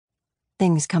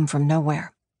Things come from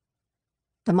nowhere.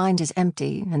 The mind is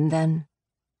empty, and then,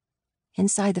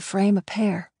 inside the frame, a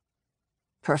pear.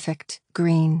 Perfect,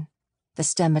 green, the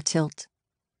stem atilt,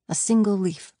 a single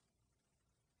leaf.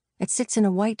 It sits in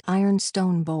a white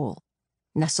ironstone bowl,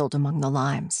 nestled among the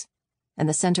limes, in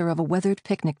the center of a weathered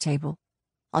picnic table,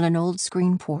 on an old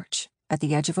screen porch, at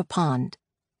the edge of a pond,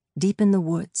 deep in the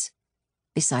woods,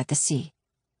 beside the sea.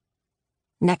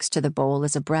 Next to the bowl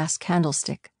is a brass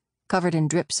candlestick, covered in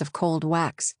drips of cold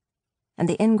wax, and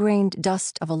the ingrained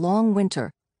dust of a long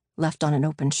winter left on an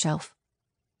open shelf.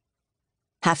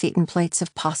 Half-eaten plates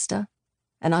of pasta,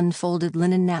 an unfolded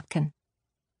linen napkin,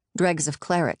 dregs of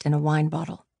claret in a wine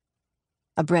bottle,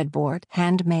 a breadboard,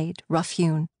 handmade,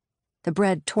 rough-hewn, the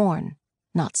bread torn,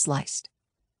 not sliced.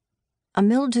 A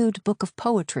mildewed book of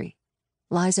poetry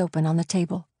lies open on the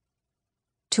table.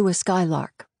 To a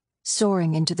skylark,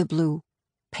 soaring into the blue,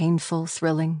 painful,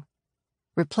 thrilling,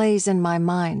 replays in my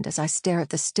mind as I stare at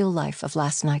the still life of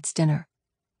last night's dinner.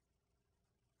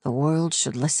 The world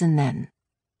should listen then,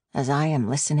 as I am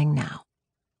listening now.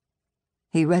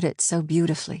 He read it so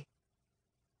beautifully.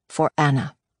 For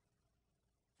Anna.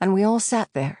 And we all sat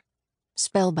there,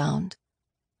 spellbound,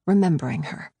 remembering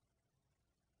her.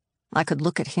 I could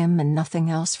look at him and nothing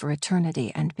else for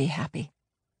eternity and be happy.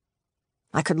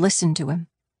 I could listen to him,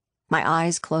 my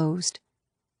eyes closed,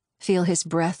 feel his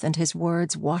breath and his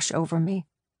words wash over me,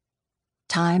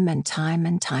 time and time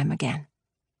and time again.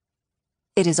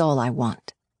 It is all I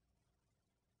want.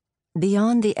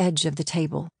 Beyond the edge of the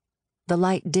table, the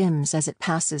light dims as it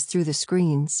passes through the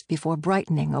screens before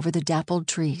brightening over the dappled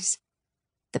trees,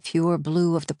 the pure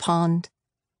blue of the pond,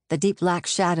 the deep black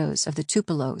shadows of the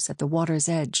tupelos at the water's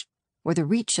edge, where the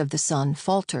reach of the sun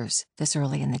falters this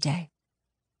early in the day.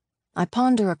 I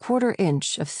ponder a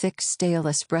quarter-inch of thick, stale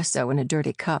espresso in a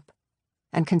dirty cup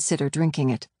and consider drinking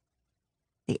it.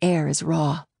 The air is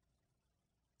raw.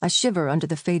 I shiver under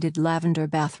the faded lavender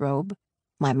bathrobe,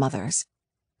 my mother's,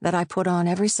 that I put on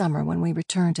every summer when we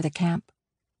return to the camp.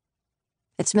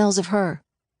 It smells of her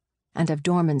and of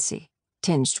dormancy,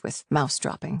 tinged with mouse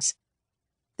droppings.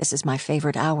 This is my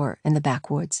favorite hour in the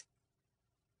backwoods.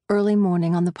 Early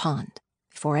morning on the pond,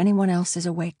 before anyone else is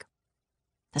awake.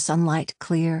 The sunlight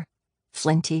clear,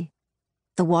 flinty,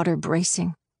 the water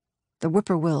bracing, the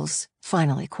whippoorwills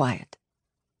finally quiet.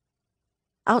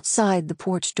 Outside the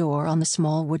porch door on the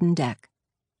small wooden deck,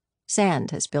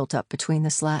 sand has built up between the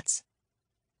slats.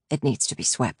 It needs to be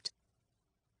swept.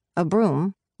 A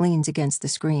broom leans against the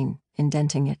screen,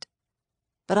 indenting it,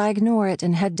 but I ignore it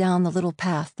and head down the little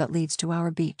path that leads to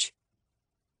our beach.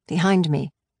 Behind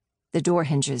me, the door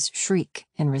hinges shriek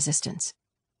in resistance.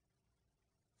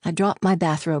 I drop my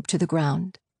bathrobe to the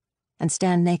ground and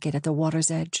stand naked at the water's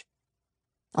edge.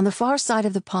 On the far side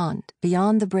of the pond,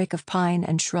 beyond the break of pine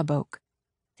and shrub oak,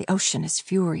 the ocean is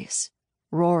furious,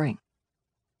 roaring.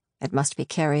 It must be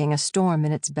carrying a storm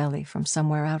in its belly from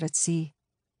somewhere out at sea.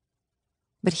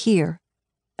 But here,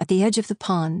 at the edge of the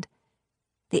pond,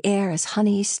 the air is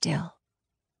honey still.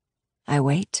 I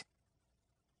wait,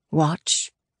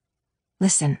 watch,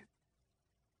 listen.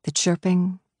 The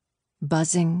chirping,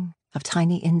 buzzing of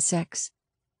tiny insects.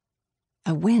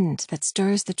 A wind that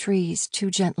stirs the trees too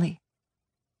gently.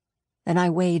 Then I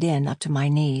wade in up to my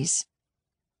knees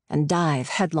and dive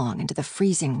headlong into the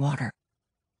freezing water.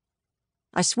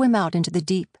 I swim out into the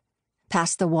deep,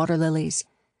 past the water lilies,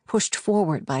 pushed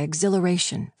forward by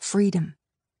exhilaration, freedom,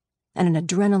 and an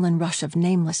adrenaline rush of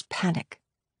nameless panic.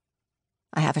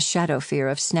 I have a shadow fear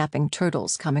of snapping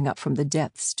turtles coming up from the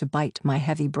depths to bite my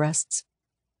heavy breasts.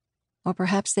 Or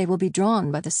perhaps they will be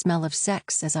drawn by the smell of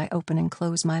sex as I open and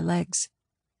close my legs.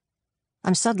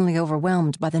 I'm suddenly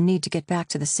overwhelmed by the need to get back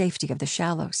to the safety of the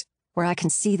shallows, where I can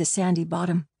see the sandy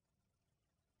bottom.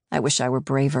 I wish I were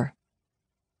braver.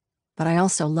 But I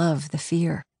also love the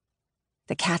fear,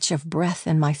 the catch of breath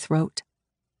in my throat,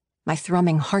 my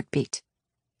thrumming heartbeat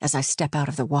as I step out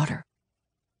of the water.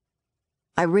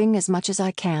 I wring as much as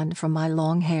I can from my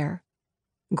long hair,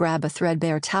 grab a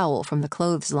threadbare towel from the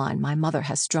clothesline my mother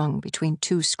has strung between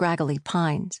two scraggly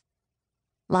pines,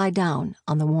 lie down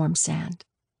on the warm sand.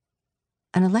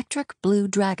 An electric blue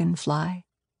dragonfly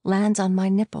lands on my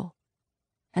nipple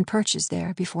and perches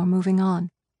there before moving on.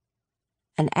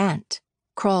 An ant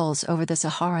crawls over the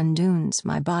Saharan dunes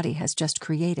my body has just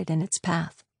created in its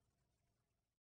path.